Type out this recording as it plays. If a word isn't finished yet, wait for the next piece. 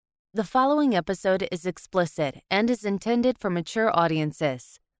The following episode is explicit and is intended for mature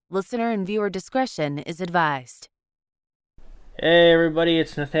audiences. Listener and viewer discretion is advised. Hey everybody,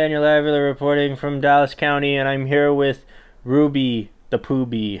 it's Nathaniel Avila reporting from Dallas County, and I'm here with Ruby the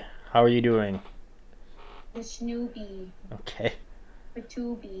Poobie. How are you doing? The Snoopy. Okay. The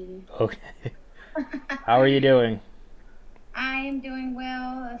Tubby. Okay. How are you doing? I am doing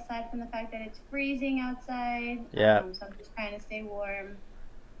well, aside from the fact that it's freezing outside. Yeah. So I'm just trying to stay warm.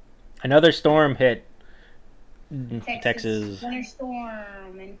 Another storm hit Texas. Winter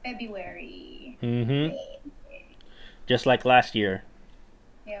storm in February. Mm-hmm. Just like last year.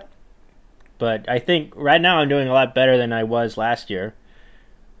 Yep. But I think right now I'm doing a lot better than I was last year.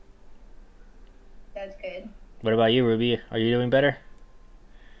 That's good. What about you, Ruby? Are you doing better?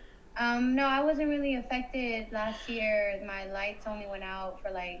 No, I wasn't really affected last year. My lights only went out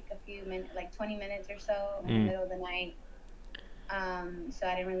for like a few minutes, like 20 minutes or so in the middle of the night. So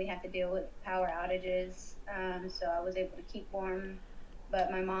I didn't really have to deal with power outages. So I was able to keep warm. But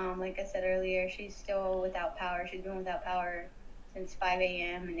my mom, like I said earlier, she's still without power. She's been without power since 5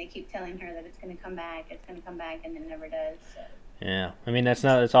 a.m. and they keep telling her that it's going to come back, and it never does. So. Yeah, I mean that's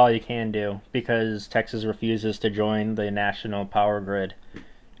all you can do because Texas refuses to join the national power grid.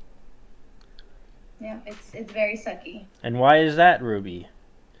 Yeah, it's very sucky. And why is that, Ruby?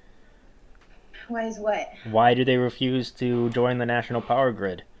 Why is what? Why do they refuse to join the national power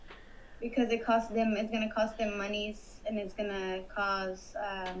grid? Because it's going to cost them monies, and it's going to cause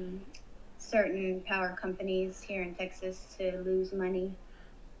certain power companies here in Texas to lose money.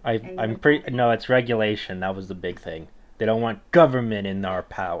 No, it's regulation. That was the big thing. They don't want government in our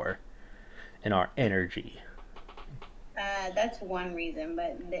power, in our energy. That's one reason,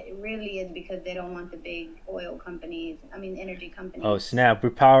 but it really is because they don't want the big energy companies. Oh, snap.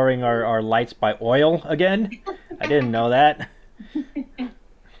 We're powering our lights by oil again? I didn't know that.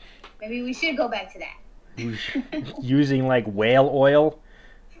 Maybe we should go back to that. Using, like, whale oil?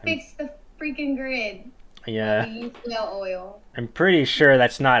 Fix the freaking grid. Yeah. We use whale oil. I'm pretty sure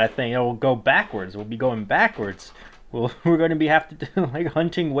that's not a thing. It will go backwards. We'll be going backwards. We're going to have to do, like,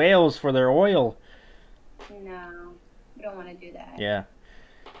 hunting whales for their oil. No, we don't want to do that. Yeah.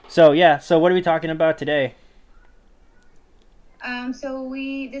 So what are we talking about today?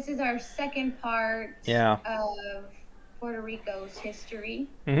 This is our second part of Puerto Rico's history.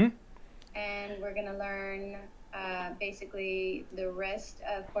 Mm-hmm. And we're going to learn basically the rest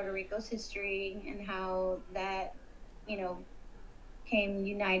of Puerto Rico's history and how that, came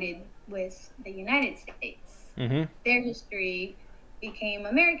united with the United States. Mm-hmm. Their history became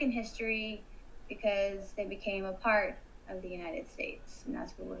American history because they became a part of the United States. And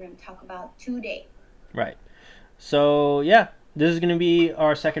that's what we're going to talk about today. Right. So, yeah, this is going to be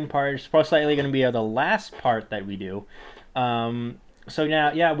our second part. It's most likely going to be the last part that we do. So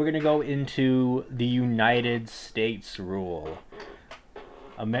now, we're going to go into the United States rule.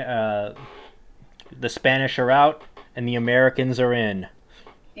 The Spanish are out and the Americans are in.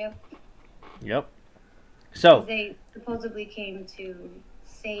 Yep. So they supposedly came to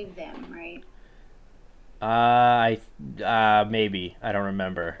save them, right? Maybe. I don't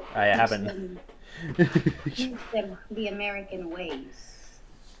remember. I haven't. Teach them the American ways.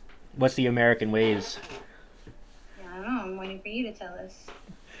 What's the American ways? I don't know. I'm waiting for you to tell us.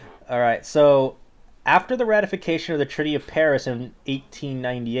 All right. So, after the ratification of the Treaty of Paris in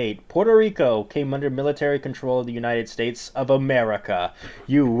 1898, Puerto Rico came under military control of the United States of America.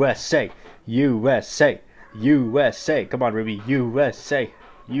 USA, USA, USA. Come on, Ruby. USA,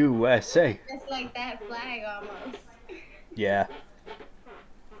 USA. It's like that flag almost. Yeah.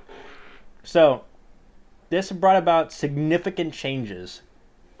 So, this brought about significant changes.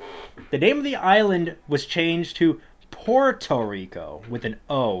 The name of the island was changed to Puerto Rico with an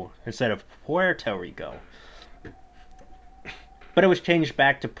O instead of Puerto Rico. But it was changed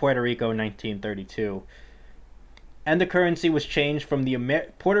back to Puerto Rico in 1932. And the currency was changed from the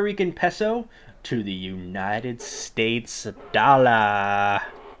Puerto Rican peso to the United States dollar.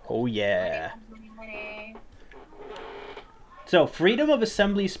 Oh yeah. So, freedom of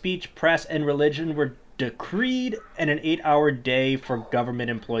assembly, speech, press, and religion were decreed, and an 8-hour day for government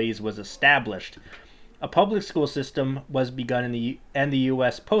employees was established. A public school system was begun and the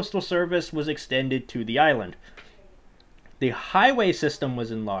U.S. Postal Service was extended to the island. The highway system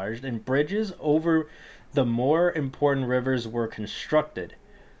was enlarged, and bridges over the more important rivers were constructed.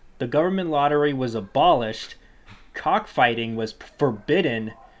 The government lottery was abolished. Cockfighting was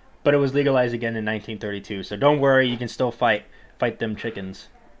forbidden, but it was legalized again in 1932. So don't worry, you can still fight them chickens.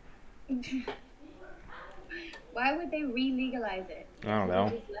 Why would they re-legalize it? I don't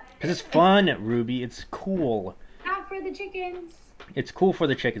know. Because it's fun, Ruby. It's cool. Not for the chickens. It's cool for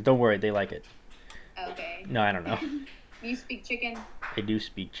the chickens. Don't worry, they like it. Okay. No, I don't know. You speak chicken? I do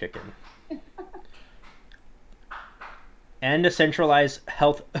speak chicken. And a centralized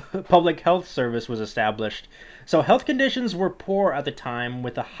public health service was established. So health conditions were poor at the time,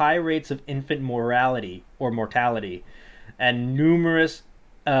 with the high rates of infant mortality, and numerous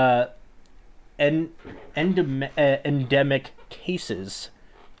endemic cases.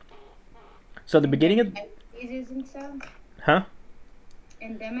 So the beginning of diseases and stuff. Huh?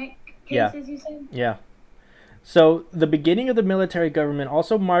 Endemic Yeah. cases, you said? Yeah. So the beginning of the military government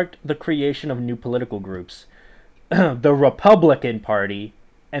also marked the creation of new political groups. The Republican Party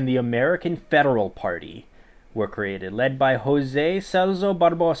and the American Federal Party were created, led by Jose Celso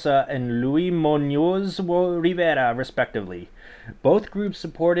Barbosa and Luis Muñoz Rivera, respectively. Both groups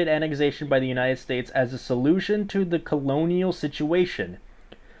supported annexation by the United States as a solution to the colonial situation.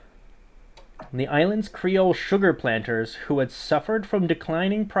 The island's Creole sugar planters, who had suffered from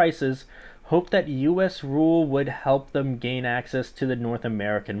declining prices, hoped that U.S. rule would help them gain access to the North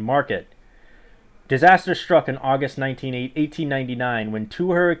American market. Disaster struck in August 1899 when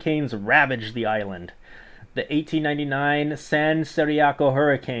two hurricanes ravaged the island. The 1899 San Ciriaco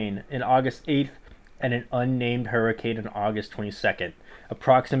hurricane on August 8th and an unnamed hurricane on August 22nd.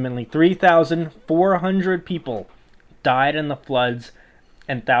 Approximately 3,400 people died in the floods,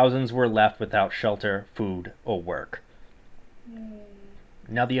 and thousands were left without shelter, food, or work.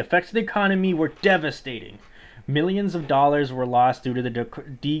 Now, the effects of the economy were devastating. Millions of dollars were lost due to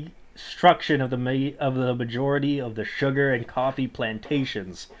the destruction of the majority of the sugar and coffee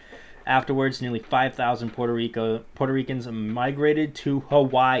plantations. Afterwards, nearly 5,000 Puerto Ricans migrated to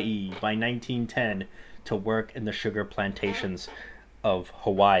Hawaii by 1910 to work in the sugar plantations of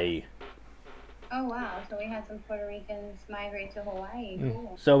Hawaii. Oh wow! So we had some Puerto Ricans migrate to Hawaii.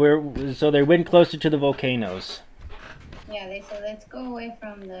 Cool. So they went closer to the volcanoes. Yeah, they said let's go away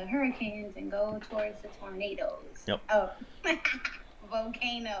from the hurricanes and go towards the tornadoes. Yep. Oh,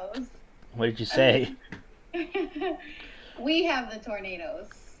 volcanoes. What did you say? We have the tornadoes.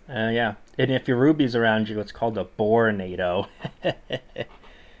 Yeah. And if your Ruby's around you, it's called a bornado.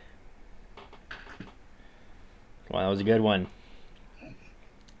 Well, that was a good one.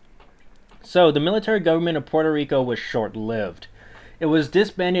 So, the military government of Puerto Rico was short-lived. It was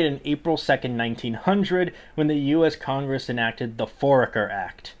disbanded on April 2nd, 1900, when the U.S. Congress enacted the Foraker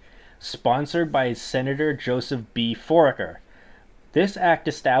Act, sponsored by Senator Joseph B. Foraker. This act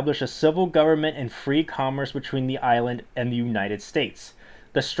established a civil government and free commerce between the island and the United States.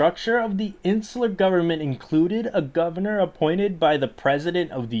 The structure of the insular government included a governor appointed by the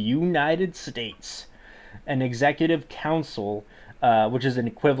President of the United States, an executive council, which is an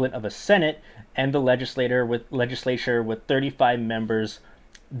equivalent of a Senate, and the legislature with 35 members,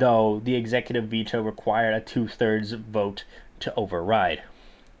 though the executive veto required a 2/3 vote to override.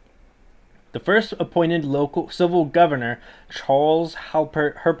 The first appointed local civil governor, Charles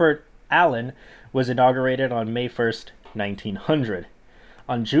Herbert Allen, was inaugurated on May 1st, 1900.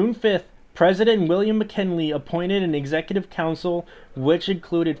 On June 5th, President William McKinley appointed an executive council which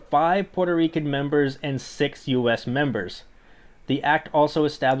included 5 Puerto Rican members and 6 U.S. members. The act also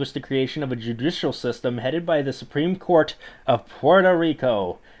established the creation of a judicial system headed by the Supreme Court of Puerto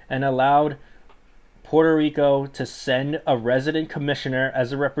Rico and allowed Puerto Rico to send a resident commissioner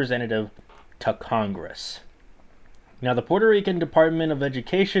as a representative to Congress. Now, the Puerto Rican Department of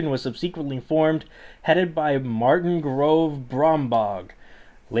Education was subsequently formed, headed by Martin Grove Brombaugh,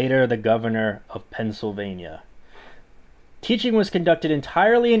 later the governor of Pennsylvania. Teaching was conducted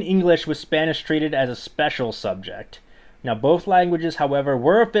entirely in English, with Spanish treated as a special subject. Now, both languages, however,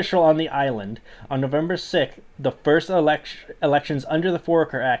 were official on the island. On November 6th, the first elections under the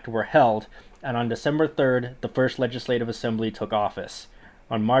Foraker Act were held, and on December 3rd, the first Legislative Assembly took office.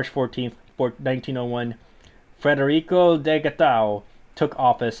 On March 14th, 1901, Federico de Gatao took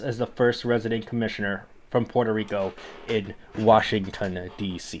office as the first resident commissioner from Puerto Rico in Washington,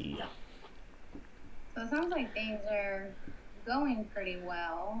 D.C. So it sounds like things are going pretty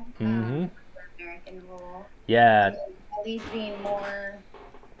well for American rule. Yeah. At least being more,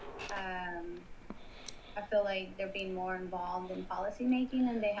 I feel like they're being more involved in policy making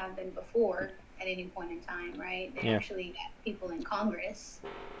than they have been before at any point in time, right? They actually got people in Congress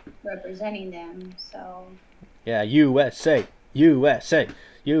representing them, so. Yeah, USA, USA,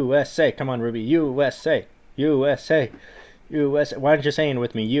 USA. Come on, Ruby. USA, USA, USA. Why aren't you saying it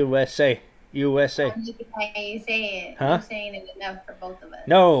with me? USA, USA. I'm looking at you say it. Huh? I'm saying it enough for both of us.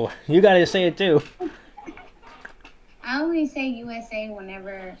 No, you gotta say it too. I only say USA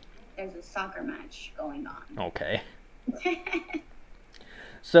whenever there's a soccer match going on. Okay.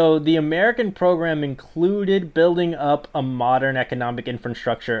 So the American program included building up a modern economic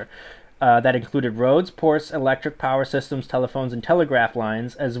infrastructure that included roads, ports, electric power systems, telephones, and telegraph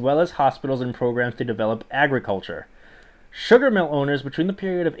lines, as well as hospitals and programs to develop agriculture. Sugar mill owners between the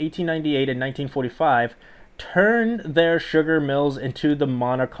period of 1898 and 1945 turned their sugar mills into the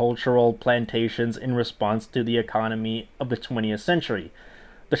monocultural plantations in response to the economy of the 20th century.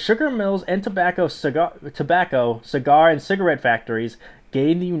 The sugar mills and tobacco, cigar, and cigarette factories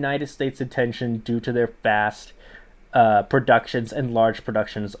gained the United States' attention due to their vast productions and large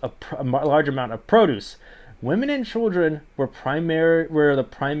amount of produce. Women and children were the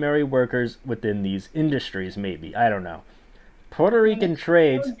primary workers within these industries. Maybe, I don't know. Puerto Rican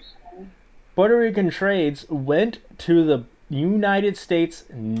trades went to the United States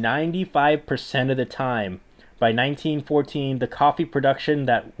 95% of the time. By 1914, the coffee production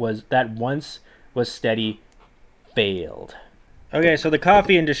that once was steady failed. Okay, so the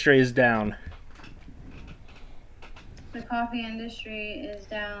coffee industry is down. The coffee industry is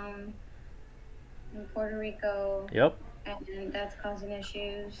down in Puerto Rico. Yep. And that's causing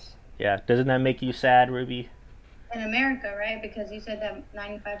issues. Yeah, doesn't that make you sad, Ruby? In America, right? Because you said that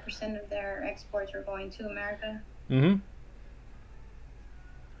 95% of their exports were going to America. Mm-hmm.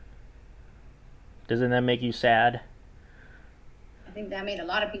 Doesn't that make you sad? I think that made a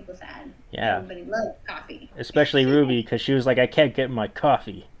lot of people sad. Yeah. Everybody loved coffee. Especially Ruby, because she was like, I can't get my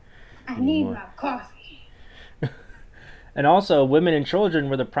coffee. I need my coffee. And also, women and children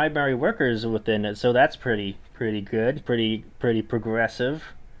were the primary workers within it, so that's pretty good, pretty progressive.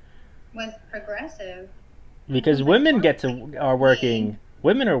 What's progressive? Because women are working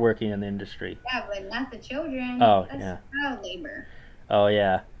in the industry. Yeah, but not the children. Oh, that's yeah. child labor. Oh,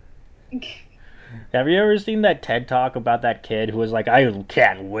 yeah. Have you ever seen that TED Talk about that kid who was like, I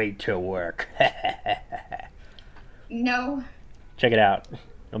can't wait to work? No. Check it out.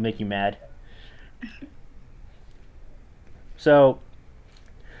 It'll make you mad. So,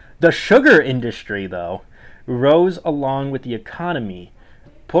 the sugar industry, though, rose along with the economy.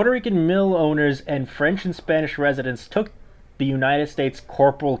 Puerto Rican mill owners and French and Spanish residents took the United States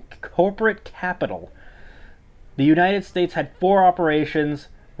corporate capital. The United States had 4 operations,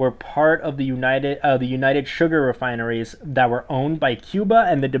 were part of the United Sugar Refineries that were owned by Cuba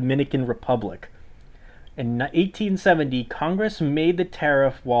and the Dominican Republic. In 1870, Congress made the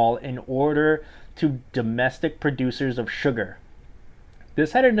tariff wall in order to domestic producers of sugar.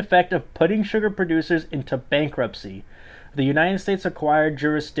 This had an effect of putting sugar producers into bankruptcy. The United States acquired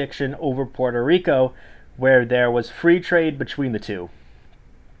jurisdiction over Puerto Rico, where there was free trade between the two.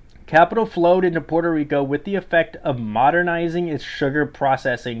 Capital flowed into Puerto Rico with the effect of modernizing its sugar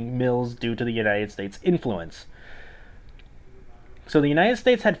processing mills due to the United States' influence. So the United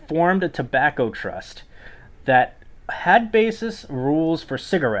States had formed a tobacco trust that had basis rules for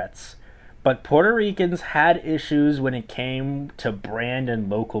cigarettes, but Puerto Ricans had issues when it came to brand and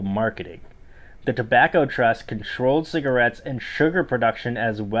local marketing. The tobacco trust controlled cigarettes and sugar production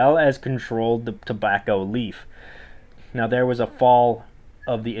as well as controlled the tobacco leaf. Now there was a fall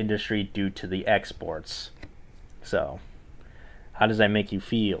of the industry due to the exports. So, how does that make you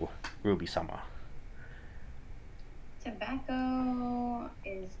feel, Ruby-sama? Tobacco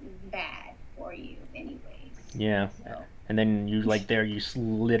is bad for you anyways. Yeah. So. And then you light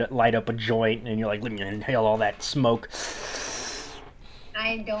up a joint and you're like, let me inhale all that smoke.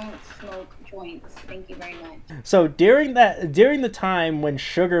 I don't smoke joints. Thank you very much. So during the time when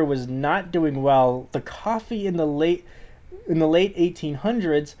sugar was not doing well, the coffee in the late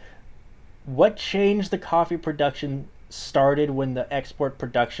 1800s, what changed the coffee production started when the export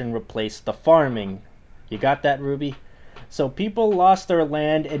production replaced the farming. You got that, Ruby? So people lost their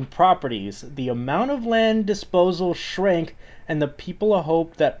land and properties. The amount of land disposal shrank, and the people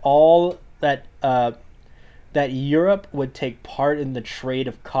hoped that that Europe would take part in the trade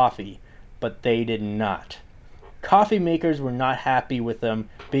of coffee, but they did not. Coffee makers were not happy with them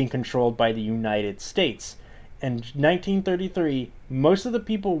being controlled by the United States. In 1933, most of the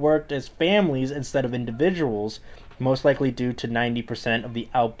people worked as families instead of individuals, most likely due to 90% of the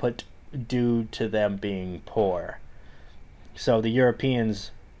output due to them being poor. So the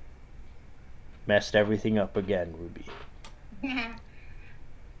Europeans messed everything up again, Ruby. Yeah.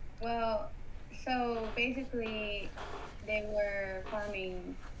 Well, so basically they were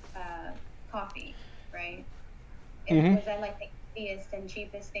farming coffee, right? Mm-hmm. Was that like the easiest and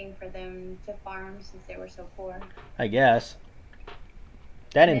cheapest thing for them to farm since they were so poor? I guess.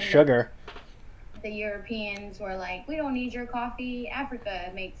 That and sugar. The Europeans were like, we don't need your coffee. Africa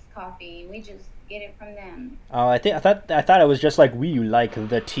makes coffee. We just get it from them. Oh, I thought it was just like we like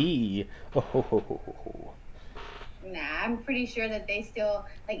the tea. Oh, ho, ho, ho, ho. Nah, I'm pretty sure that they still,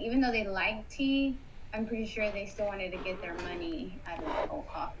 like, even though they like tea, I'm pretty sure they still wanted to get their money out of the whole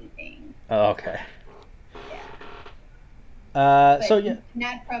coffee thing. Oh, okay. Yeah. So But yeah.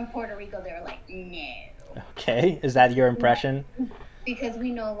 not from Puerto Rico. They were like, no. Okay, is that your impression? Because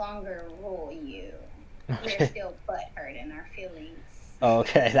we no longer rule you. Okay. We're still butthurt in our feelings.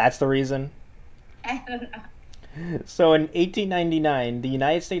 Okay, that's the reason. I don't know. So in 1899, the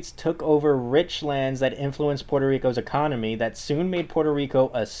United States took over rich lands that influenced Puerto Rico's economy that soon made Puerto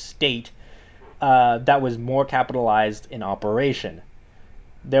Rico a state that was more capitalized in operation.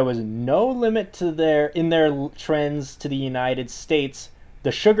 There was no limit to their trends to the United States.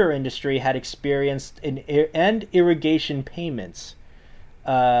 The sugar industry had experienced and irrigation payments.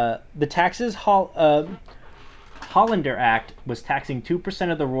 The Hollander Act was taxing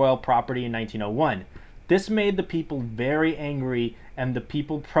 2% of the royal property in 1901. This made the people very angry, and the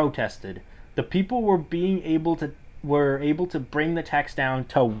people protested. The people were able to bring the tax down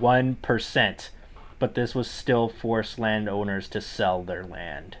to 1%, but this was still forced landowners to sell their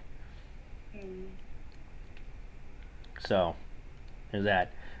land. So, there's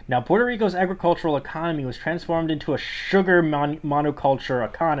that. Now, Puerto Rico's agricultural economy was transformed into a sugar monoculture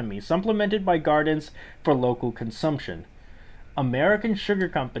economy, supplemented by gardens for local consumption. American sugar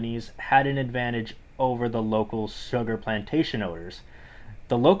companies had an advantage over the local sugar plantation owners.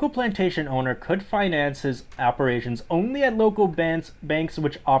 The local plantation owner could finance his operations only at local banks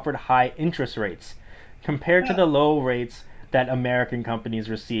which offered high interest rates, compared to the low rates that American companies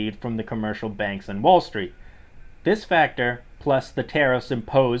received from the commercial banks on Wall Street. This factor, plus the tariffs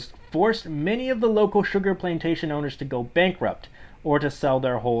imposed, forced many of the local sugar plantation owners to go bankrupt or to sell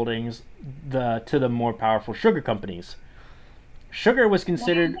their holdings to the more powerful sugar companies. Sugar was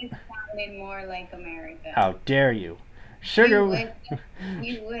considered... It sounded more like America. How dare you? Sugar...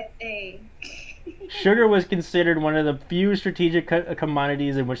 You would say... Sugar was considered one of the few strategic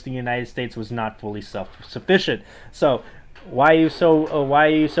commodities in which the United States was not fully self-sufficient. So, why are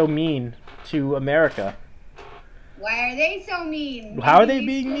you so mean to America? Why are they so mean? How are they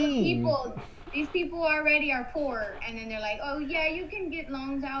being mean? These people already are poor, and then they're like, "Oh yeah, you can get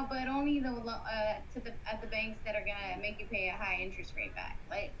loans out, but only at the banks that are gonna make you pay a high interest rate back."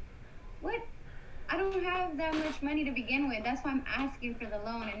 Like, what? I don't have that much money to begin with. That's why I'm asking for the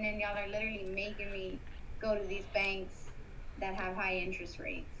loan, and then y'all are literally making me go to these banks that have high interest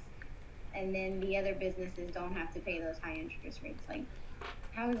rates, and then the other businesses don't have to pay those high interest rates. Like,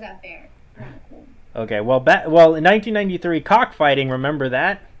 how is that fair? Okay, well, in 1993, cockfighting, remember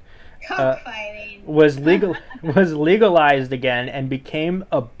that? Cockfighting was legalized again and became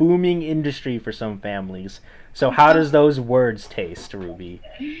a booming industry for some families. So how does those words taste, Ruby?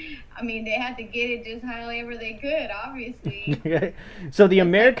 I mean, they had to get it just however they could, obviously. So the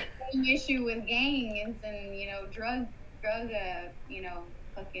American issue with gangs and drug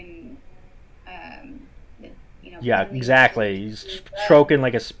fucking yeah, exactly. He's stroking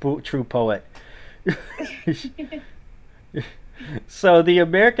like a true poet. So the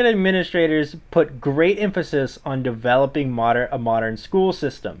American administrators put great emphasis on developing a modern school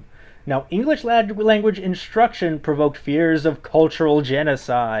system. Now, English language instruction provoked fears of cultural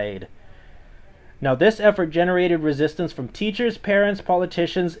genocide. Now, this effort generated resistance from teachers, parents,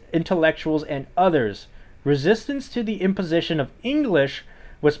 politicians, intellectuals, and others. Resistance to the imposition of English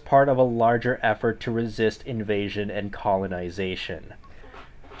was part of a larger effort to resist invasion and colonization.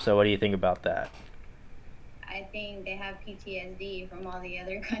 So what do you think about that? I think they have PTSD from all the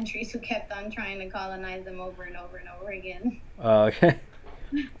other countries who kept on trying to colonize them over and over and over again. Okay.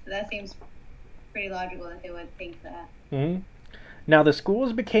 So that seems pretty logical that they would think that. Mm-hmm. Now, the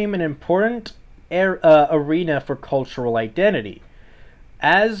schools became an important arena for cultural identity,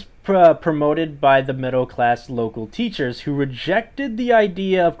 as promoted by the middle-class local teachers who rejected the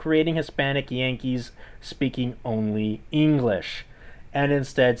idea of creating Hispanic Yankees speaking only English, and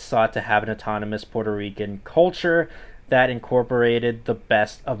instead sought to have an autonomous Puerto Rican culture that incorporated the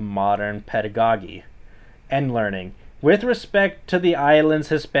best of modern pedagogy and learning, with respect to the island's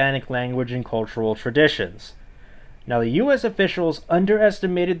Hispanic language and cultural traditions. Now, the U.S. officials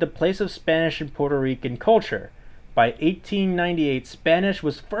underestimated the place of Spanish in Puerto Rican culture. By 1898, Spanish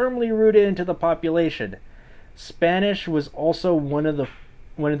was firmly rooted into the population. Spanish was also one of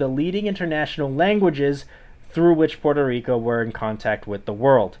the leading international languages through which Puerto Rico were in contact with the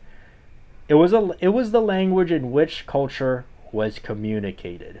world. It was the language in which culture was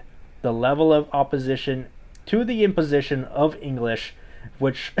communicated. The level of opposition to the imposition of English,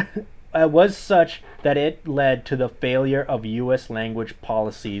 which was such that it led to the failure of U.S. language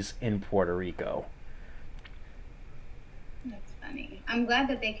policies in Puerto Rico. That's funny. I'm glad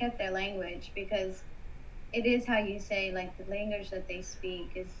that they kept their language because it is how you say, like, the language that they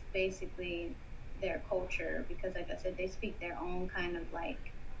speak is basically their culture, because like I said, they speak their own kind of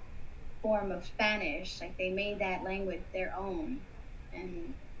like form of Spanish. Like they made that language their own,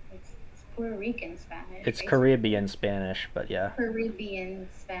 and it's Puerto Rican Spanish. It's basically. Caribbean Spanish, but yeah. Caribbean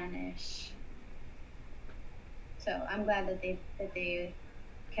Spanish. So I'm glad that they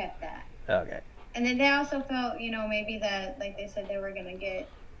kept that. Okay. And then they also felt, maybe that, like they said, they were gonna get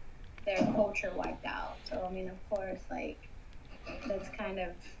their culture wiped out. So I mean, of course, like that's kind of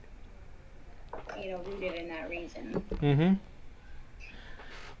rooted in that reason. Mm-hmm.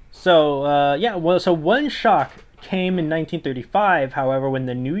 So so one shock came in 1935, however, when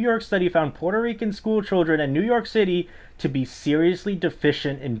the New York study found Puerto Rican school children in New York City to be seriously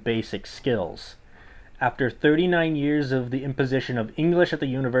deficient in basic skills. After 39 years of the imposition of English at the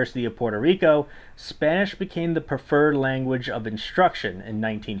University of Puerto Rico, Spanish became the preferred language of instruction in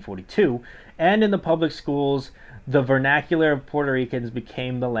 1942, and in the public schools, the vernacular of Puerto Ricans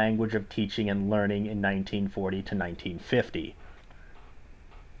became the language of teaching and learning in 1940 to 1950.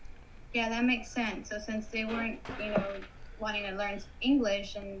 Yeah, that makes sense. So since they weren't, wanting to learn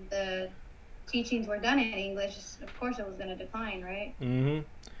English and the teachings were done in English, of course it was going to decline, right? Mm-hmm.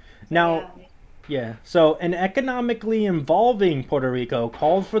 Now... Yeah, so an economically involving Puerto Rico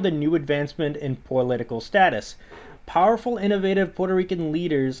called for the new advancement in political status. Powerful, innovative Puerto Rican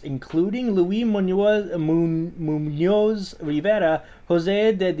leaders, including Luis Muñoz Rivera,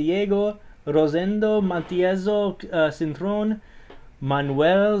 José de Diego, Rosendo Matiazo Cintrón,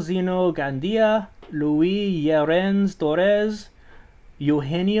 Manuel Zeno Gandia, Luis Llorens Torres,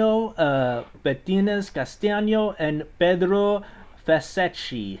 Eugenio Bettines Castaño, and Pedro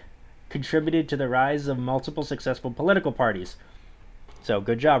Fasecchi, contributed to the rise of multiple successful political parties. So,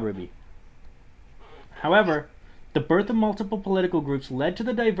 good job, Ruby. However, the birth of multiple political groups led to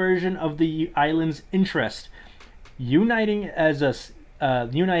the diversion of the island's interest, uniting as a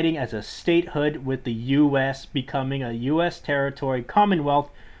statehood with the U.S., becoming a U.S. territory commonwealth,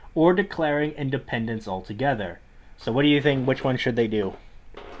 or declaring independence altogether. So, what do you think? Which one should they do?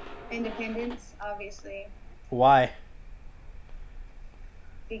 Independence, obviously. Why?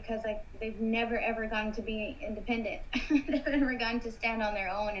 Because they've never ever gotten to be independent. They've never gotten to stand on their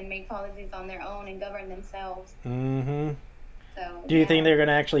own and make policies on their own and govern themselves. Mm-hmm. So do you think they're going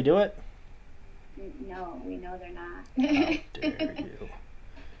to actually do it? No, we know they're not. How dare you.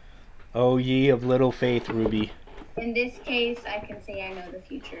 Oh, ye of little faith, Ruby. In this case, I can say I know the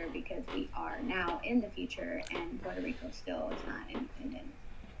future because we are now in the future and Puerto Rico still is not independent.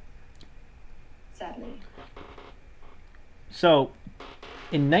 Sadly. So,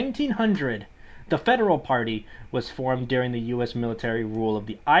 in 1900, the Federal Party was formed during the U.S. military rule of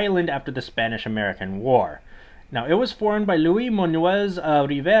the island after the Spanish-American War. Now, it was formed by Luis Muñoz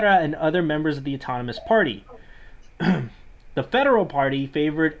Rivera and other members of the Autonomous Party. The Federal Party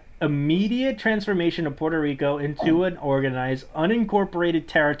favored immediate transformation of Puerto Rico into an organized, unincorporated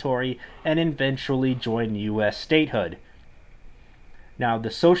territory and eventually join U.S. statehood. Now,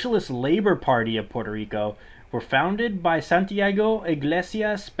 the Socialist Labor Party of Puerto Rico were founded by Santiago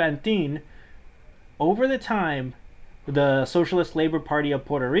Iglesias Pantin. Over the time, the Socialist Labor Party of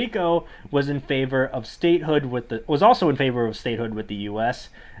Puerto Rico was also in favor of statehood with the U.S.,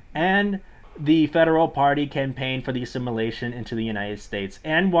 and the Federal Party campaigned for the assimilation into the United States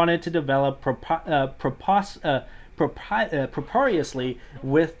and wanted to develop precariously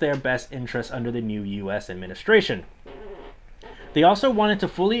with their best interests under the new U.S. administration. They also wanted to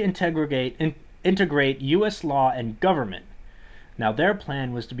fully integrate U.S. law and government. Now, their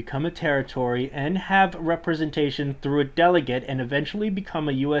plan was to become a territory and have representation through a delegate and eventually become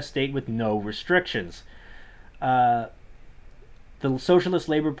a U.S. state with no restrictions. The Socialist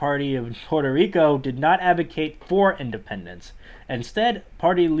Labor Party of Puerto Rico did not advocate for independence. Instead,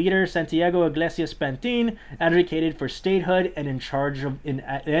 party leader Santiago Iglesias Pantin advocated for statehood and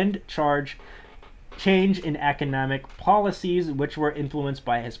change in economic policies, which were influenced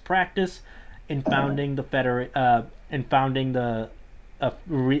by his practice in founding the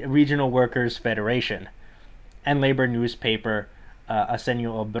Regional Workers Federation and labor newspaper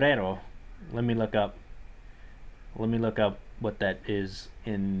Asenio Obrero. Let me look up what that is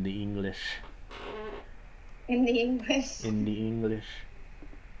in the English. In the English. In the English.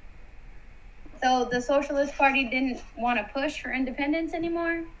 So the Socialist Party didn't want to push for independence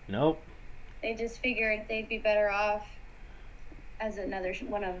anymore? Nope. They just figured they'd be better off as another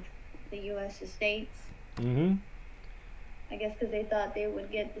one of the U.S. states. Mm-hmm. I guess because they thought they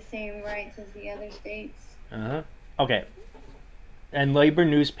would get the same rights as the other states. Uh-huh. Okay. And labor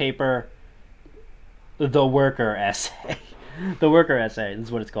newspaper, The Worker essay. The Worker Essay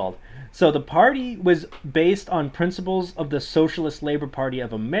is what it's called. So the party was based on principles of the Socialist Labor Party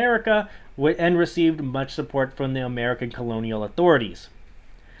of America and received much support from the American colonial authorities.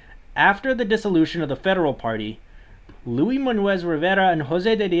 After the dissolution of the Federal Party, Luis Muñoz Rivera and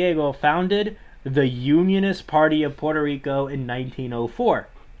José de Diego founded the Unionist Party of Puerto Rico in 1904.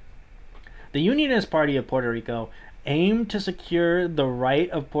 The Unionist Party of Puerto Rico aimed to secure the right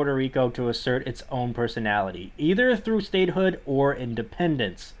of Puerto Rico to assert its own personality, either through statehood or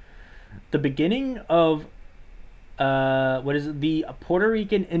independence. The beginning of the Puerto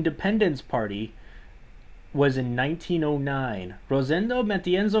Rican Independence Party was in 1909. Rosendo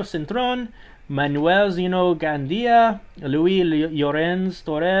Matienzo Centron, Manuel Zeno Gandia, Luis Llorens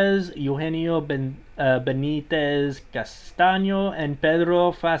Torres, Eugenio Benitez Castaño, and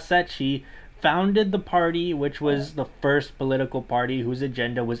Pedro Fasecchi founded the party, which was the first political party whose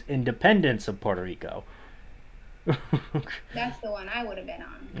agenda was independence of Puerto Rico. That's the one I would have been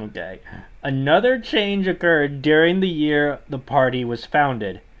on. Okay. Another change occurred during the year the party was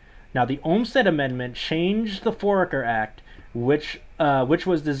founded. Now, the Olmsted Amendment changed the Foraker Act, which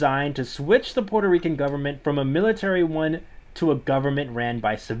was designed to switch the Puerto Rican government from a military one to a government ran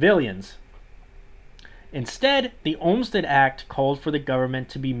by civilians. Instead, the Olmsted Act called for the government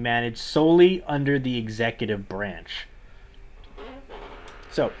to be managed solely under the executive branch.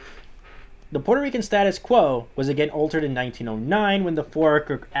 So, the Puerto Rican status quo was again altered in 1909 when the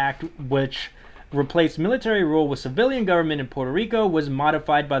Foraker Act, which replaced military rule with civilian government in Puerto Rico, was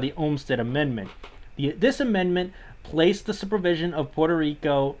modified by the Olmsted Amendment. This amendment placed the supervision of Puerto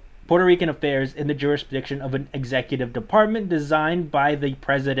Rican affairs in the jurisdiction of an executive department designed by the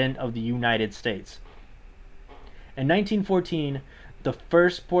President of the United States. In 1914, the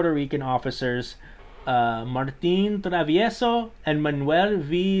first Puerto Rican officers, Martín Travieso and Manuel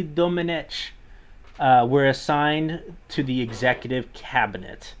V. Domenech, were assigned to the executive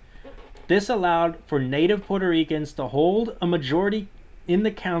cabinet. This allowed for native Puerto Ricans to hold a majority in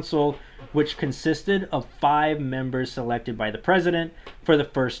the council, which consisted of 5 members selected by the president for the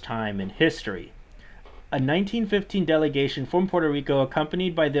first time in history. A 1915 delegation from Puerto Rico,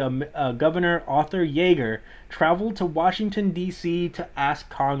 accompanied by the Governor Arthur Yeager, traveled to Washington, D.C. to ask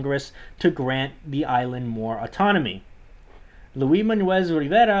Congress to grant the island more autonomy. Luis Muñoz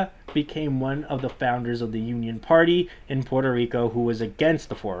Rivera became one of the founders of the Union Party in Puerto Rico who was against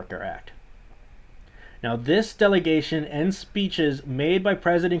the Foraker Act. Now, this delegation and speeches made by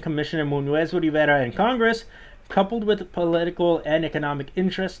President Commissioner Muñoz Rivera in Congress, coupled with political and economic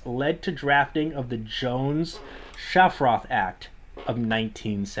interests, led to drafting of the Jones-Shafroth Act of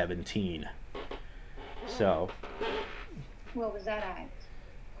 1917. So, what was that act?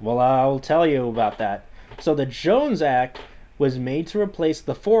 Well, I'll tell you about that. So the Jones Act was made to replace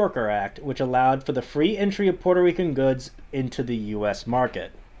the Foraker Act, which allowed for the free entry of Puerto Rican goods into the U.S.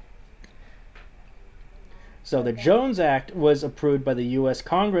 market. So the Jones Act was approved by the U.S.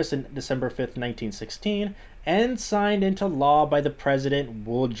 Congress on December 5th, 1916, and signed into law by the President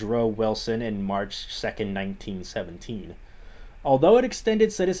Woodrow Wilson in March 2nd, 1917. Although it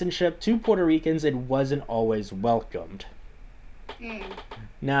extended citizenship to Puerto Ricans, it wasn't always welcomed.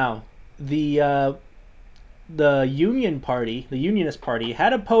 Now, the Unionist Party,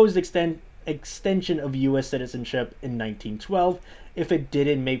 had opposed extension of U.S. citizenship in 1912 if it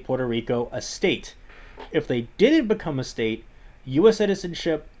didn't make Puerto Rico a state. If they didn't become a state, U.S.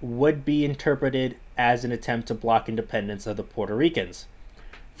 citizenship would be interpreted as an attempt to block independence of the Puerto Ricans.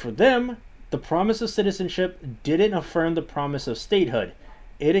 For them, the promise of citizenship didn't affirm the promise of statehood.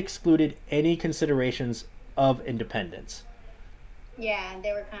 It excluded any considerations of independence. Yeah,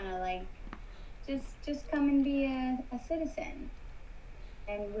 they were kind of like, just come and be a citizen,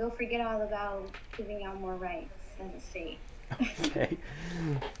 and we'll forget all about giving out more rights as a state. Okay.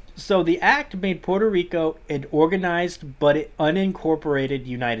 So the act made Puerto Rico an organized but unincorporated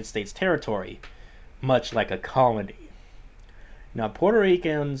United States territory, much like a colony. Now, Puerto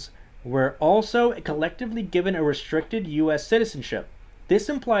Ricans were also collectively given a restricted U.S. citizenship. This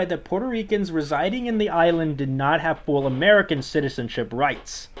implied that Puerto Ricans residing in the island did not have full American citizenship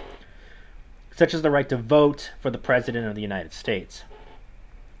rights, such as the right to vote for the President of the United States.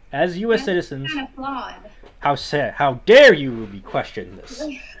 As U.S. citizens... kind of flawed. How dare you, Ruby, question this?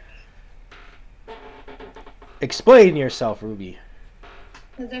 Explain yourself, Ruby.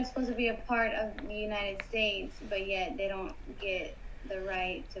 Because they're supposed to be a part of the United States, but yet they don't get the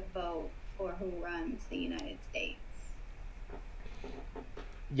right to vote for who runs the United States.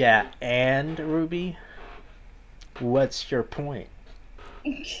 Yeah, and, Ruby? What's your point?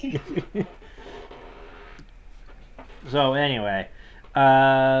 So, anyway,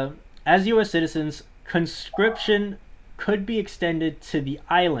 as U.S. citizens, conscription could be extended to the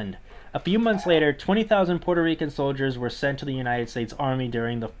island. A few months later, 20,000 Puerto Rican soldiers were sent to the United States Army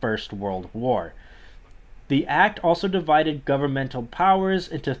during the First World War. The act also divided governmental powers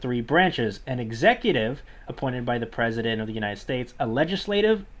into three branches: an executive, appointed by the President of the United States, a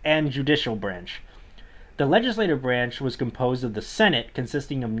legislative, and judicial branch. The legislative branch was composed of the Senate,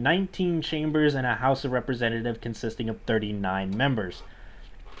 consisting of 19 chambers, and a House of Representatives consisting of 39 members.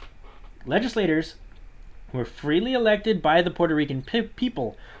 Legislators were freely elected by the Puerto Rican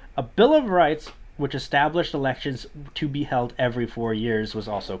people. A Bill of Rights, which established elections to be held every 4 years, was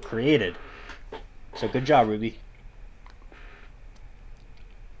also created. So good job, Ruby.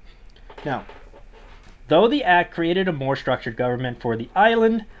 Now, though the act created a more structured government for the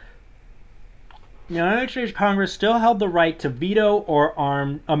island, the United States Congress still held the right to veto or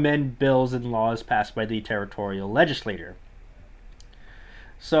amend bills and laws passed by the territorial legislature.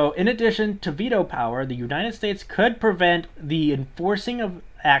 So, in addition to veto power, the United States could prevent the enforcing of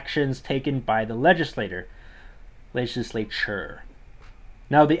actions taken by the legislature.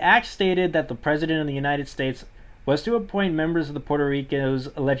 Now, the act stated that the President of the United States was to appoint members of the Puerto Rico's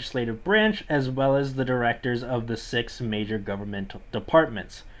legislative branch, as well as the directors of the 6 major governmental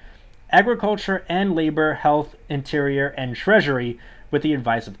departments: Agriculture and Labor, Health, Interior, and Treasury, with the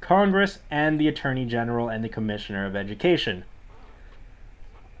advice of Congress and the Attorney General and the Commissioner of Education.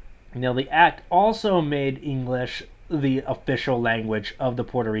 Now, the act also made English the official language of the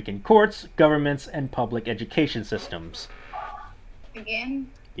Puerto Rican courts, governments, and public education systems. Again?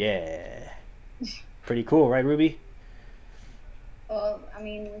 Yeah. Pretty cool, right, Ruby? Well, I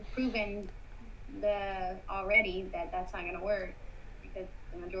mean, we've proven already that that's not going to work, because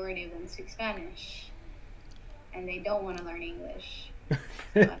the majority of them speak Spanish, and they don't want to learn English. So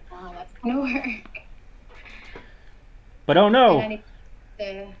that's not how that's going to work. But oh no!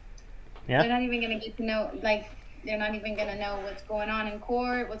 They're not even going to get to know, like, they're not even going to know what's going on in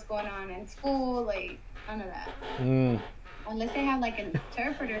court, what's going on in school, like, none of that. Unless they have, like,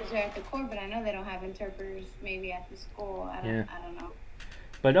 interpreters there at the court, but I know they don't have interpreters maybe at the school. I don't know.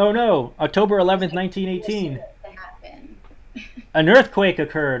 But oh no, October 11th, 1918. An earthquake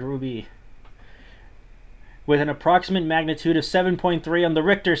occurred, Ruby, with an approximate magnitude of 7.3 on the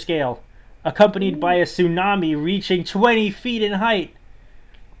Richter scale, accompanied by a tsunami reaching 20 feet in height.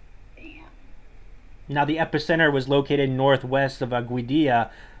 Damn. Now, the epicenter was located northwest of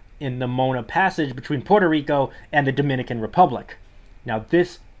Aguadilla in the Mona Passage between Puerto Rico and the Dominican Republic. Now,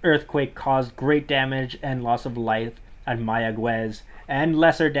 this earthquake caused great damage and loss of life at Mayagüez, and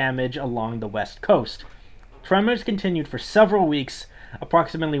lesser damage along the west coast. Tremors continued for several weeks.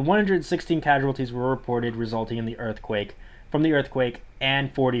 Approximately 116 casualties were reported resulting in the earthquake,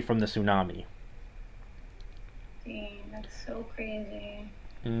 and 40 from the tsunami. Dang, that's so crazy.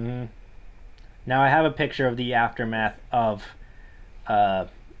 Now, I have a picture of the aftermath of the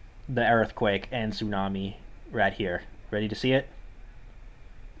earthquake and tsunami right here. Ready to see it?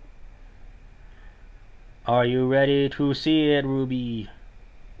 Are you ready to see it, Ruby?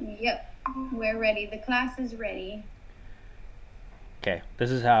 Yep, we're ready. The class is ready. Okay, this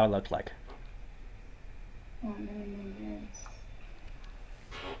is how it looked like. Oh, my goodness.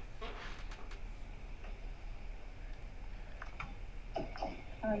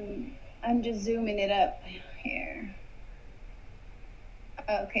 I'm just zooming it up here.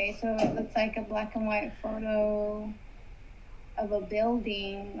 Okay, so it looks like a black and white photo of a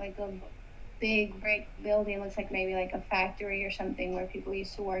building, like a big brick building. Looks like maybe like a factory or something where people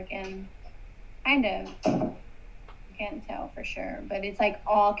used to work in. Kind of. Can't tell for sure, but it's like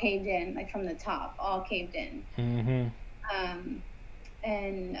all caved in, like from the top, all caved in.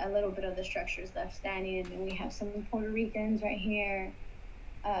 And a little bit of the structure is left standing, and then we have some Puerto Ricans right here.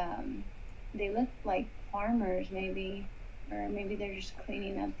 They look like farmers, maybe, or maybe they're just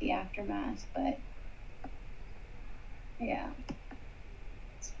cleaning up the aftermath. But yeah,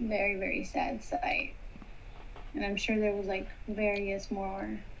 it's a very, very sad sight, and I'm sure there was like various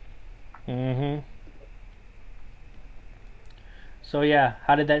more. So yeah,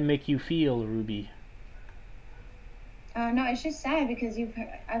 how did that make you feel, Ruby? No, it's just sad because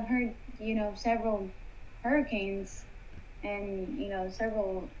I've heard, several hurricanes and,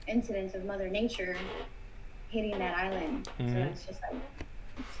 several incidents of Mother Nature hitting that island. So it's just like,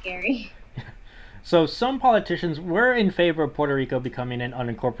 it's scary. So some politicians were in favor of Puerto Rico becoming an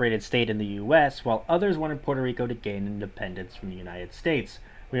unincorporated state in the U.S., while others wanted Puerto Rico to gain independence from the United States.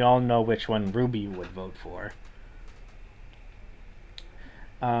 We all know which one Ruby would vote for.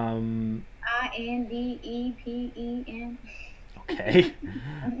 INDEPEN. Okay.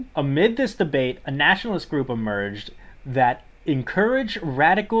 Amid this debate, a nationalist group emerged that encouraged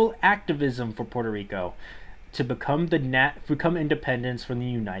radical activism for Puerto Rico. to become independence from the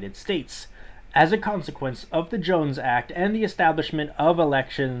United States. As a consequence of the Jones Act and the establishment of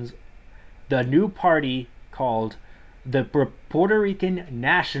elections, the new party, called the Puerto Rican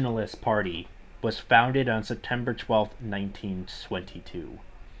Nationalist Party, was founded on September 12, 1922.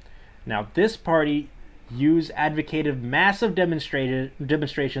 Now, this party advocated massive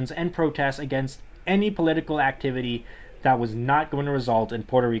demonstrations and protests against any political activity that was not going to result in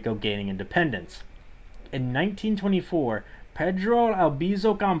Puerto Rico gaining independence. In 1924, Pedro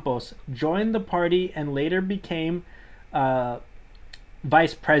Albizu Campos joined the party and later became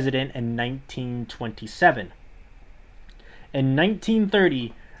vice president in 1927. In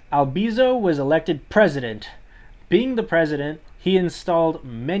 1930, Albizu was elected president. Being the president, he instilled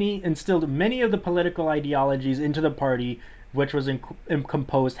many of the political ideologies into the party, which was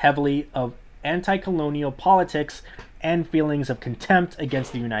composed heavily of anti-colonial politics and feelings of contempt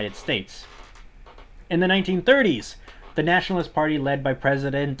against the United States. In the 1930s, the Nationalist Party, led by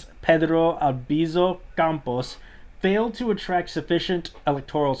President Pedro Albizu Campos, failed to attract sufficient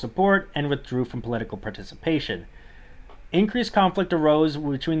electoral support and withdrew from political participation. Increased conflict arose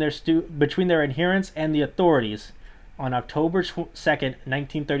between their adherents and the authorities. On October 2,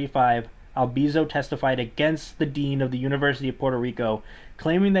 1935, Albizu testified against the dean of the University of Puerto Rico,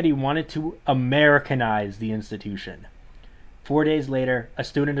 claiming that he wanted to Americanize the institution. 4 days later, a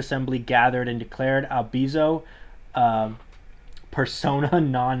student assembly gathered and declared Albizu persona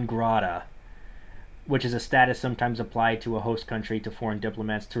non grata, which is a status sometimes applied to a host country to foreign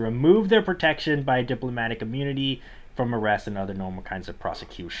diplomats to remove their protection by diplomatic immunity from arrest and other normal kinds of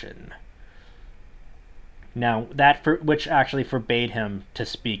prosecution. Now, which actually forbade him to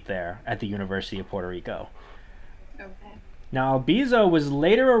speak there at the University of Puerto Rico. Okay. Now, Albizu was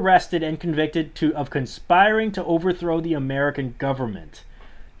later arrested and convicted of conspiring to overthrow the American government.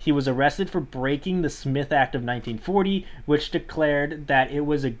 He was arrested for breaking the Smith Act of 1940, which declared that it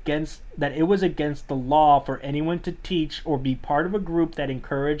was against the law for anyone to teach or be part of a group that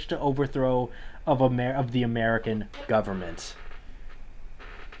encouraged the overthrow of the American government.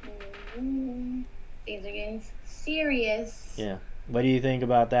 Things are getting serious. Yeah. What do you think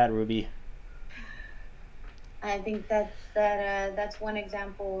about that, Ruby? I think that's one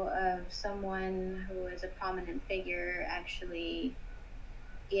example of someone who is a prominent figure actually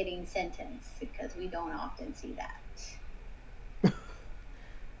getting sentenced, because we don't often see that.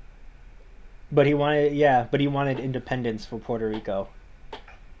 But he wanted independence for Puerto Rico.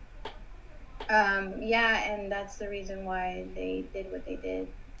 And that's the reason why they did what they did.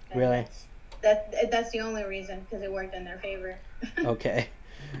 And really? That's the only reason, because it worked in their favor. Okay.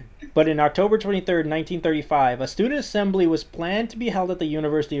 But in October 23rd, 1935, a student assembly was planned to be held at the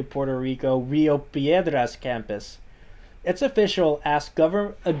University of Puerto Rico Rio Piedras campus. Its official asked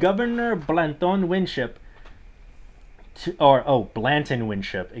Governor Blanton Winship to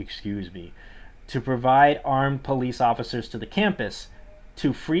provide armed police officers to the campus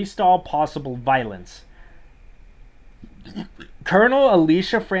to freestyle possible violence. Colonel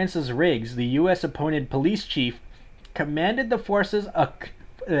Alicia Francis Riggs, the U.S. appointed police chief, commanded the forces.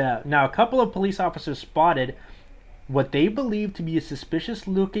 Now, a couple of police officers spotted what they believed to be a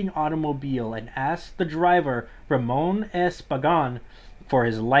suspicious-looking automobile and asked the driver, Ramon S. Pagan, for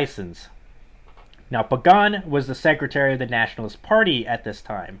his license. Now, Pagan was the secretary of the Nationalist Party at this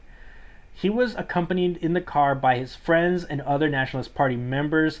time. He was accompanied in the car by his friends and other Nationalist Party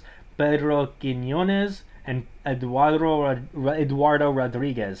members, Pedro Quiñones and Eduardo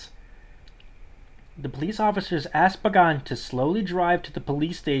Rodriguez. The police officers asked Pagan to slowly drive to the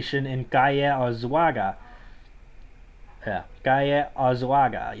police station in Calle Azuaga.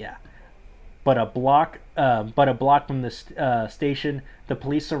 But a block from the station, the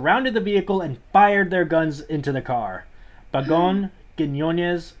police surrounded the vehicle and fired their guns into the car. Pagan,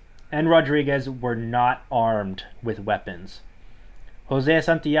 Quiñones, and Rodriguez were not armed with weapons. Jose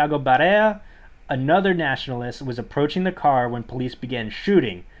Santiago Barea, another nationalist, was approaching the car when police began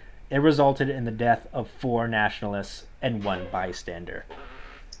shooting. It resulted in the death of 4 nationalists and 1 bystander.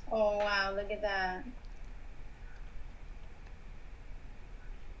 Oh, wow, look at that.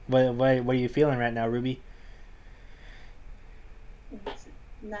 What are you feeling right now, Ruby?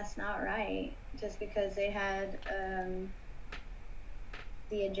 That's not right. Just because they had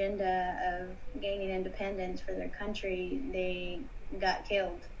the agenda of gaining independence for their country, they got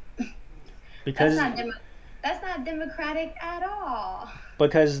killed. Because that's not democratic at all.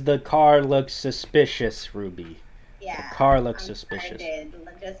 Because the car looks suspicious, Ruby. Yeah. The car looks suspicious. It did.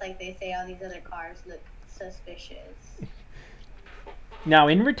 Just like they say all these other cars look suspicious. Now,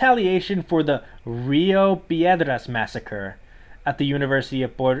 in retaliation for the Rio Piedras massacre at the University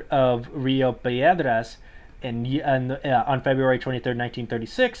of Rio Piedras, on February 23rd,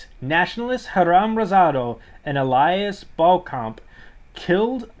 1936, nationalists Hiram Rosado and Elias Balcomp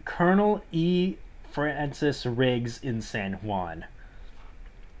killed Colonel E. Francis Riggs in San Juan.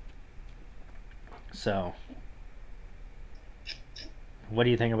 So, what do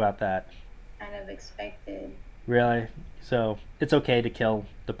you think about that? Kind of expected. Really? So, it's okay to kill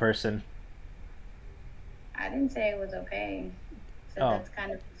the person? I didn't say it was okay. So that's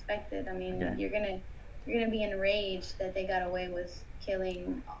kind of expected. I mean, okay. You're gonna be enraged that they got away with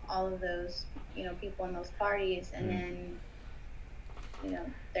killing all of those, people in those parties, and then,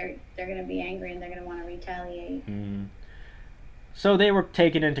 they're gonna be angry and they're gonna want to retaliate. So they were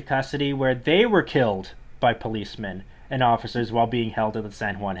taken into custody, where they were killed by policemen and officers while being held at the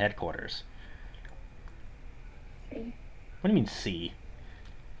San Juan headquarters. See? What do you mean, see?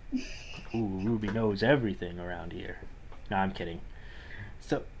 Ooh, Ruby knows everything around here. No, I'm kidding.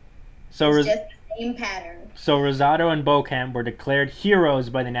 So it's just the same pattern. So Rosado and Beauchamp were declared heroes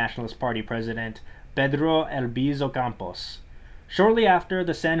by the Nationalist Party president Pedro Albizu Campos. Shortly after,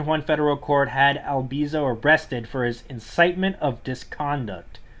 the San Juan Federal Court had Albizu arrested for his incitement of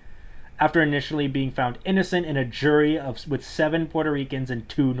disconduct, after initially being found innocent in a jury with 7 Puerto Ricans and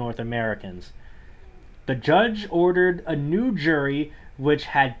 2 North Americans. The judge ordered a new jury which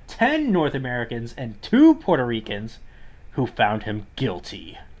had 10 North Americans and 2 Puerto Ricans, who found him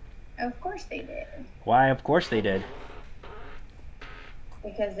guilty. Of course they did. Why, of course they did?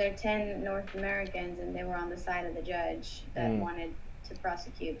 Because they're 10 North Americans and they were on the side of the judge that wanted to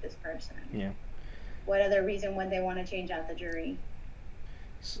prosecute this person. Yeah. What other reason would they want to change out the jury?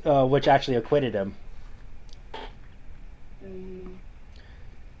 Which actually acquitted him.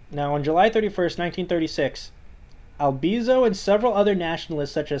 Now, on July 31st, 1936, Albizu and several other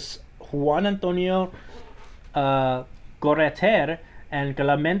nationalists such as Juan Antonio Gorreter and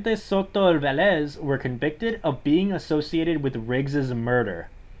Clemente Soto Velez were convicted of being associated with Riggs's murder.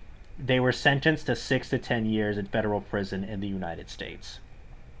 They were sentenced to 6 to 10 years in federal prison in the United States.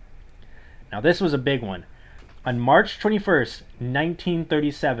 Now, this was a big one. On March 21st,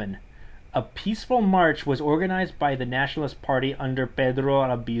 1937, a peaceful march was organized by the Nationalist Party under Pedro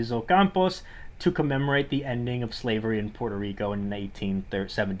Albizu Campos to commemorate the ending of slavery in Puerto Rico in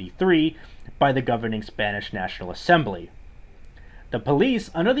 1873 by the governing Spanish National Assembly. The police,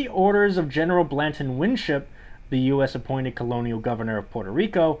 under the orders of General Blanton Winship, the U.S.-appointed colonial governor of Puerto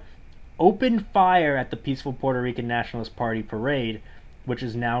Rico, opened fire at the peaceful Puerto Rican Nationalist Party parade, which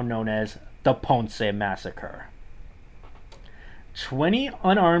is now known as the Ponce Massacre. 20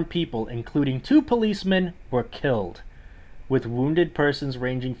 unarmed people, including 2 policemen, were killed, with wounded persons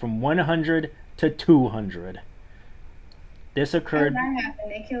ranging from 100 to 200. This occurred... How did that happen?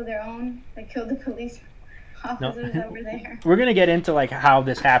 They killed their own? They killed the police officers over there? We're going to get into how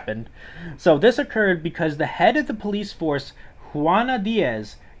this happened. So this occurred because the head of the police force, Juana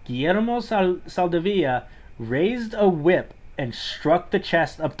Diaz, Guillermo Saldivia, raised a whip and struck the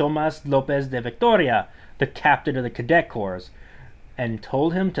chest of Tomas Lopez de Victoria, the captain of the cadet corps, and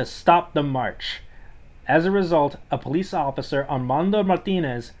told him to stop the march. As a result, a police officer, Armando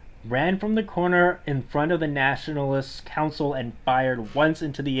Martinez, ran from the corner in front of the Nationalist Council and fired once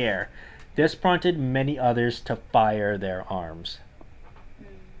into the air. This prompted many others to fire their arms.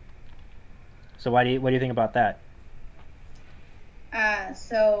 So what do you think about that?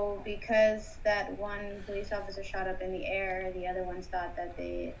 So because that one police officer shot up in the air, the other ones thought that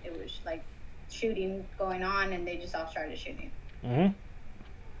it was like shooting going on, and they just all started shooting.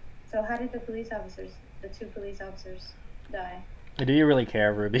 So how did the 2 police officers die? Do you really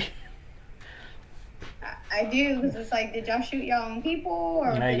care, Ruby? I do, because it's like, did y'all shoot your own people?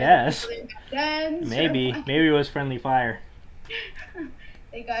 Or I guess. Guns, maybe it was friendly fire.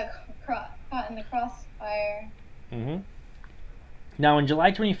 They got caught in the crossfire. Now, on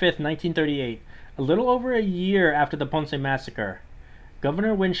July 25th, 1938, a little over a year after the Ponce Massacre,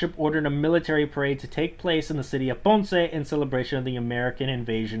 Governor Winship ordered a military parade to take place in the city of Ponce in celebration of the American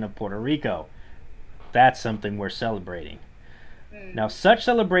invasion of Puerto Rico. That's something we're celebrating. Now, such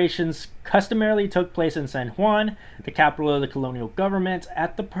celebrations customarily took place in San Juan, the capital of the colonial government.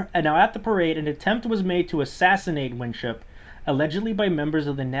 At the parade, an attempt was made to assassinate Winship, allegedly by members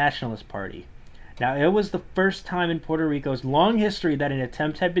of the Nationalist Party. Now, it was the first time in Puerto Rico's long history that an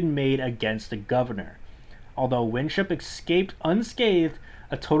attempt had been made against the governor. Although Winship escaped unscathed,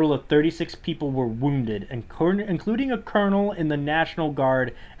 a total of 36 people were wounded, including a colonel in the National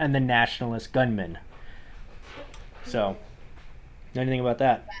Guard and the Nationalist gunmen. So, anything about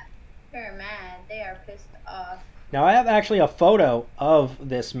that? They're mad. They are pissed off. Now, I have actually a photo of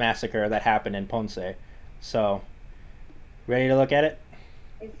this massacre that happened in Ponce. So, ready to look at it?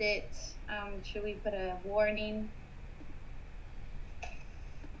 Is it, should we put a warning?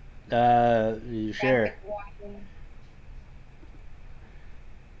 Sure. Graphic warning.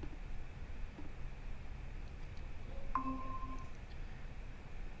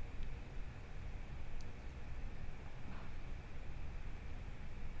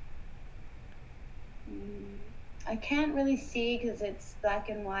 I can't really see because it's black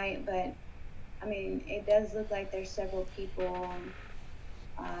and white, but I mean, it does look like there's several people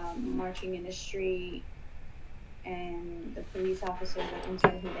marching in the street, and the police officers, I can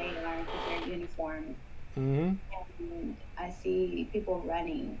tell who they are because they're uniformed. Mm-hmm. And I see people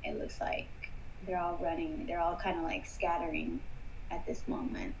running. It looks like they're all running. They're all kind of like scattering at this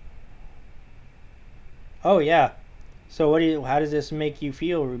moment. Oh yeah. So how does this make you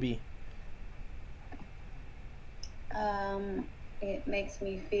feel, Ruby? It makes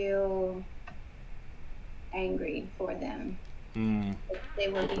me feel angry for them. Mm. They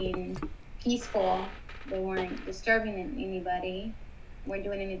were being peaceful. They weren't disturbing anybody, weren't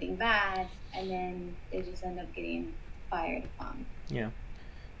doing anything bad, and then they just end up getting fired upon. Yeah.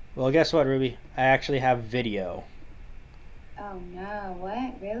 Well, guess what, Ruby? I actually have video. Oh no,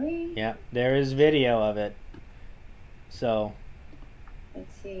 what? Really? Yeah, there is video of it. So,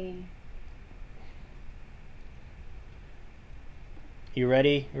 Let's see. you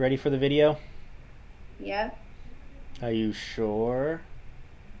ready? You ready for the video? Yep, Are you sure?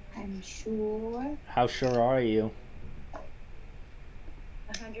 I'm sure. How sure are you?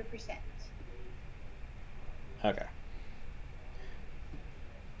 100%. Okay.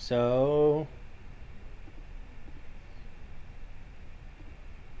 So,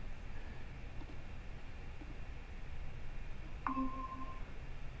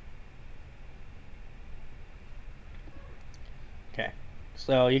 okay.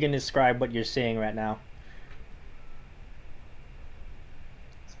 So you can describe what you're seeing right now.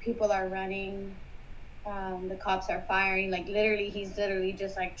 People are running. The cops are firing. Like literally, he's literally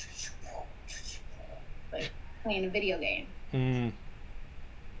just like playing a video game. Mm.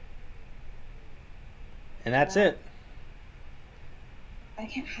 And that's it. I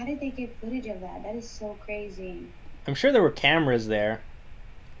can't. How did they get footage of that? That is so crazy. I'm sure there were cameras there.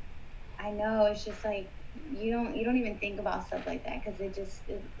 I know. It's just like you don't even think about stuff like that because it's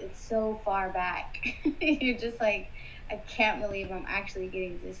so far back. You're just like, I can't believe I'm actually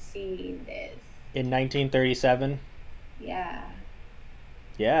getting to see this. In 1937? Yeah.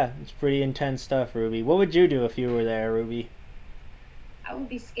 Yeah, it's pretty intense stuff, Ruby. What would you do if you were there, Ruby? I would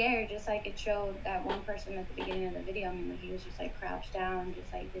be scared, just like it showed that one person at the beginning of the video. I mean, like, he was just like crouched down,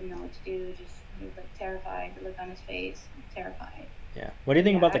 just like didn't know what to do. Just he was like terrified. The look on his face, terrified. Yeah. What do you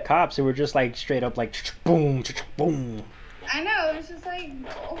think about the cops who were just like straight up like boom, boom? I know. It's just like,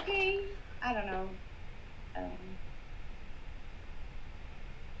 okay. I don't know.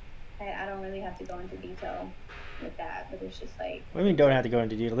 I don't really have to go into detail with that, but it's just like. What do you mean don't have to go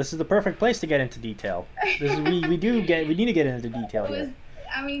into detail? This is the perfect place to get into detail. This is we need to get into detail here.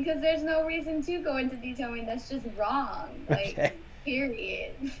 I mean, because there's no reason to go into detail. I mean, that's just wrong. Like, Okay.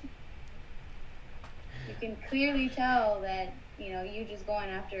 Period. You can clearly tell that, you just going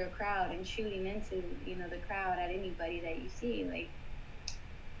after a crowd and shooting into, the crowd at anybody that you see. Like,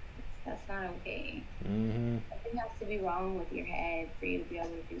 that's not okay. Mm-hmm. Something has to be wrong with your head for you to be able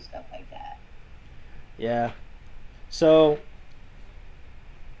to do stuff like that. Yeah. So,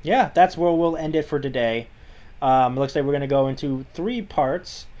 yeah, that's where we'll end it for today. It looks like we're gonna go into 3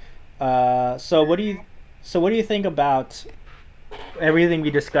 parts. So what do you think about everything we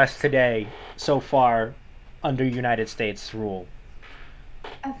discussed today so far under United States rule?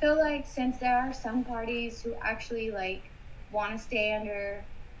 I feel like since there are some parties who actually like want to stay under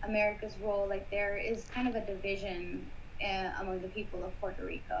America's rule, like there is kind of a division among the people of Puerto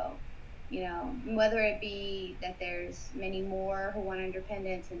Rico. Whether it be that there's many more who want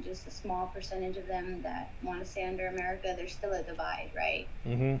independence and just a small percentage of them that want to stay under America, there's still a divide, right?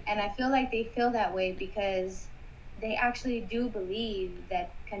 Mm-hmm. And I feel like they feel that way because they actually do believe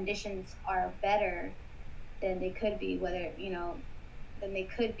that conditions are better than they could be, than they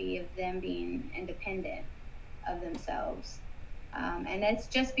could be of them being independent of themselves. And that's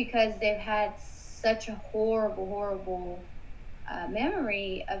just because they've had such a horrible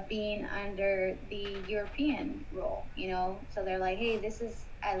memory of being under the European rule, so they're like, hey, this is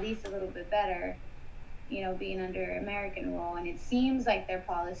at least a little bit better, being under American rule. And it seems like their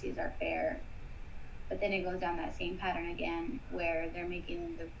policies are fair, but then it goes down that same pattern again where they're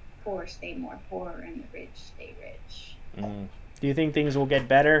making the poor stay more poor and the rich stay rich. Mm. Do you think things will get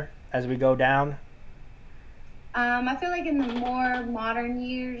better as we go down? I feel like in the more modern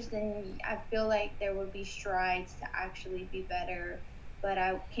years, then I feel like there would be strides to actually be better but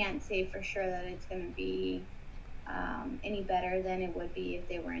I can't say for sure that it's going to be any better than it would be if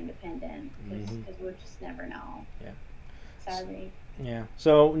they were independent, because we'll just never know. Yeah. Sadly. Yeah.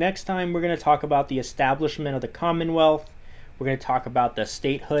 So next time we're going to talk about the establishment of the Commonwealth. We're going to talk about the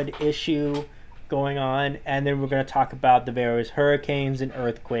statehood issue going on, and then we're going to talk about the various hurricanes and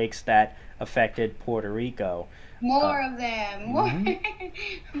earthquakes that affected Puerto Rico. More of them.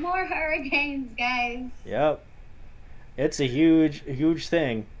 More hurricanes, guys. Yep. It's a huge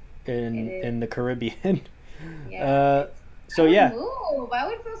thing in the Caribbean. Yeah. So yeah. Move. I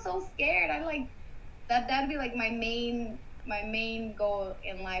would feel so scared. I like that. That'd be like my main goal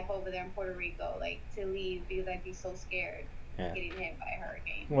in life over there in Puerto Rico, like to leave, because I'd be so scared getting hit by a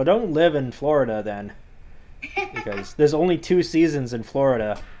hurricane. Well, don't live in Florida then, because there's only 2 seasons in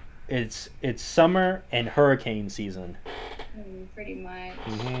Florida. It's summer and hurricane season. Pretty much.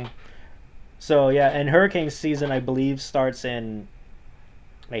 So yeah, and hurricane season I believe starts in,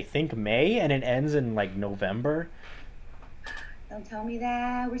 I think, May, and it ends in like November. Don't tell me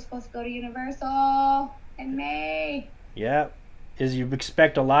that. We're supposed to go to Universal in May. Yeah, is you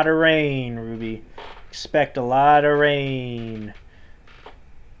expect a lot of rain, Ruby. Expect a lot of rain.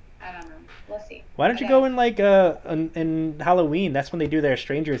 I don't know. We'll see. Why don't you go in like in Halloween? That's when they do their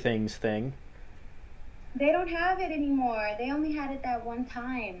Stranger Things thing. They don't have it anymore. They only had it that one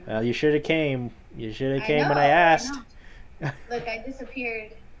time. Well, you should have came. You should have came when I asked. Look, I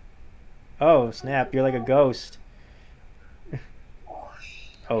disappeared. Oh, snap. You're like a ghost.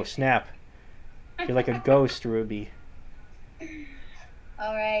 Oh, snap. You're like a ghost, Ruby.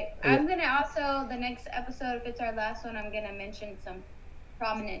 All right. I'm going to also, the next episode, if it's our last one, I'm going to mention some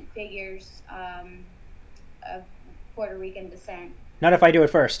prominent figures of Puerto Rican descent. Not if I do it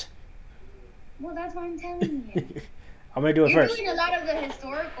first. Well, that's what I'm telling you. I'm going to do it first. You're doing a lot of the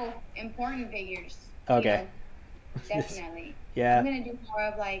historical important figures. Okay. Definitely. Yeah. I'm going to do more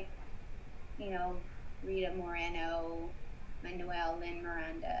of like, Rita Moreno, Manuel Lynn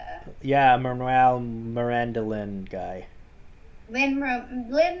Miranda. Yeah, Manuel Miranda Lynn guy. Lynn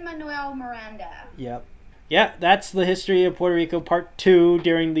Manuel Miranda. Yep. Yeah, that's the history of Puerto Rico Part 2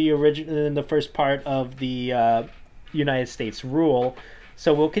 during the first part of the United States rule.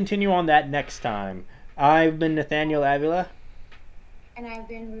 So we'll continue on that next time. I've been Nathaniel Avila. And I've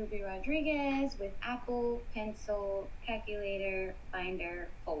been Ruby Rodriguez with Apple, Pencil, Calculator, Binder,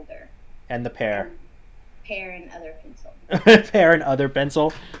 Folder. And the pear. Pear and other pencil. Pear and other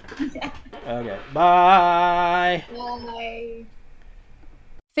pencil? Okay. Bye. Bye.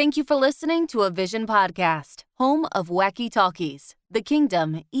 Thank you for listening to a Vision podcast, home of Wacky Talkies, The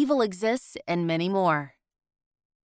Kingdom, Evil Exists, and many more.